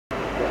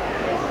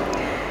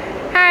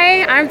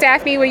I'm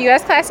Daphne with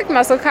US Classic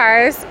Muscle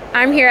Cars.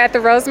 I'm here at the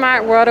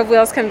Rosemont World of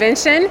Wheels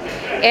Convention,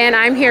 and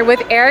I'm here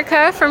with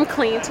Erica from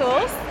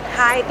CleanTools.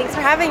 Hi, thanks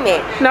for having me.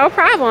 No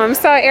problem.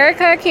 So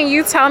Erica, can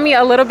you tell me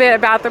a little bit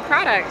about the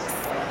products?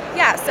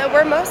 Yeah, so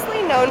we're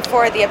mostly known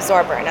for the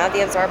absorber. Now,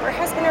 the absorber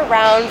has been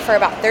around for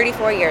about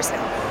 34 years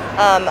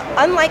now.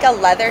 Unlike a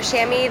leather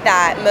chamois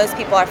that most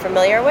people are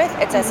familiar with,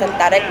 it's a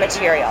synthetic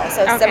material,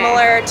 so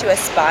similar to a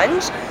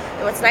sponge.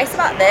 And what's nice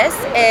about this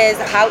is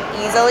how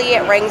easily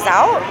it wrings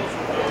out.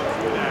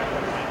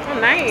 Oh,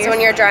 nice. So when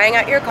you're drying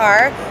out your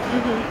car,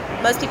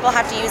 most people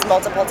have to use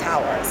multiple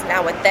towels.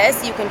 Now with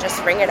this, you can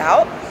just wring it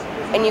out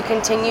and you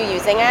continue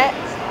using it,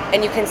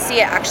 and you can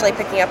see it actually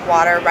picking up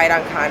water right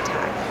on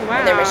contact. Wow.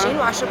 And they're machine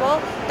washable.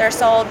 They're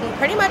sold in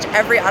pretty much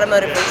every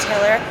automotive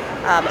retailer,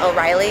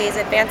 O'Reilly's,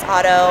 Advance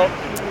Auto,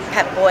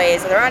 Pep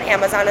Boys, and they're on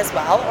Amazon as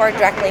well, or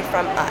directly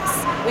from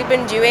us. We've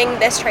been doing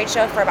this trade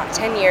show for about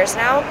 10 years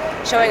now,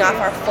 showing off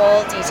our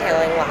full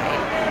detailing line.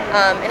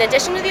 In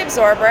addition to the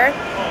absorber,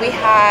 we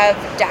have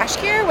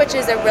dash gear, which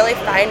is a really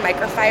fine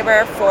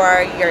microfiber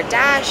for your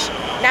dash,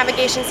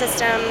 navigation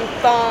system,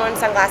 phone,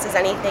 sunglasses,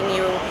 anything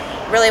you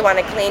really want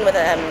to clean with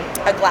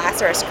a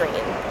glass or a screen.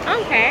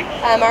 Okay.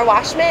 Our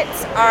wash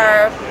mitts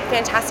are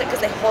fantastic because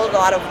they hold a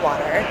lot of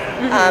water.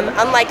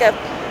 Unlike a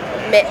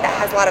mitt that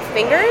has a lot of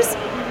fingers,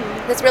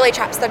 this really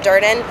traps the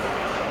dirt in,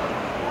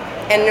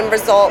 and in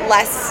result,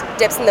 less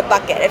dips in the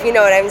bucket, if you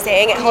know what I'm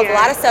saying. It holds a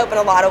lot of soap and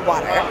a lot of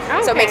water,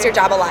 so it makes your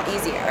job a lot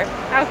easier.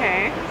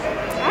 Okay.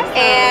 Awesome.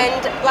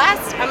 And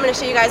last, I'm going to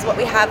show you guys what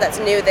we have that's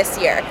new this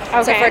year.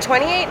 So for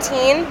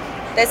 2018,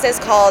 this is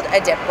called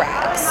a Dip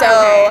Ragz.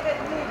 So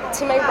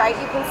to my right,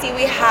 you can see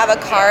we have a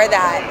car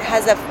that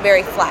has a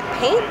very flat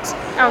paint.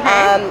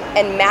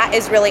 And matte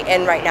is really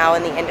in right now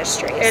in the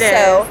industry.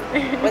 So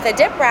with a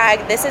Dip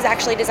Rag, this is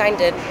actually designed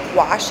to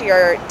wash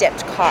your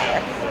dipped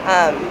car.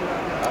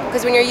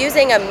 Because when you're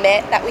using a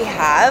mitt that we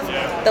have,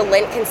 the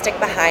lint can stick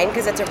behind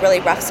because it's a really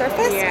rough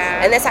surface.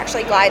 And this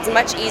actually glides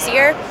much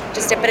easier.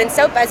 Just dip it in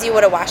soap as you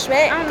would a wash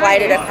mitt,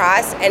 glide it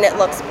across, and it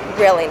looks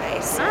really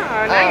nice.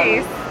 Oh,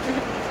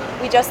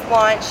 nice. We just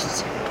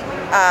launched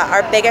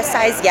our biggest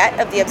size yet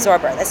of the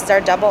absorber. This is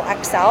our double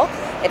XL.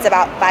 It's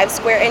about 5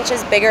 square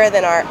inches bigger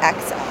than our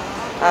XL.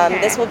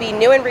 This will be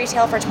new in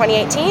retail for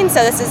 2018,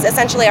 so this is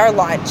essentially our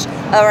launch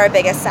of our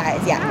biggest size.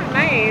 Oh,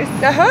 nice.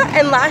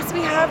 And last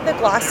we have the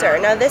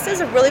glosser. Now this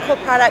is a really cool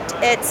product.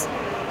 It's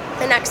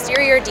an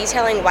exterior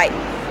detailing wipe.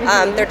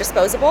 They're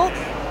disposable,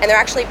 and they're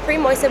actually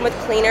pre-moistened with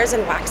cleaners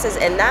and waxes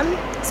in them.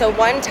 So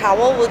one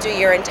towel will do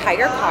your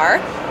entire car.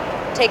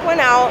 Take one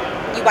out,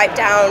 you wipe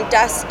down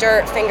dust,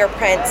 dirt,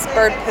 fingerprints,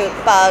 bird poop,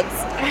 bugs,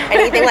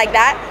 anything like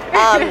that.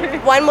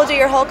 One will do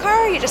your whole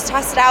car, you just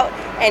toss it out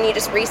and you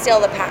just reseal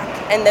the pack.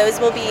 And those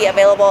will be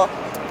available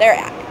there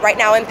right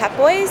now in Pep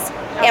Boys,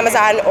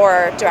 Amazon,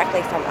 or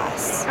directly from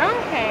us.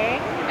 Okay.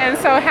 And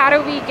so how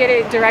do we get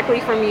it directly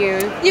from you?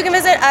 You can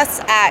visit us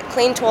at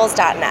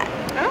CleanTools.net.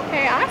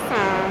 Okay,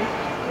 awesome.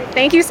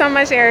 Thank you so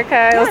much,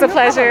 Erica. It was a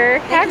pleasure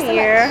having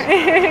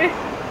you.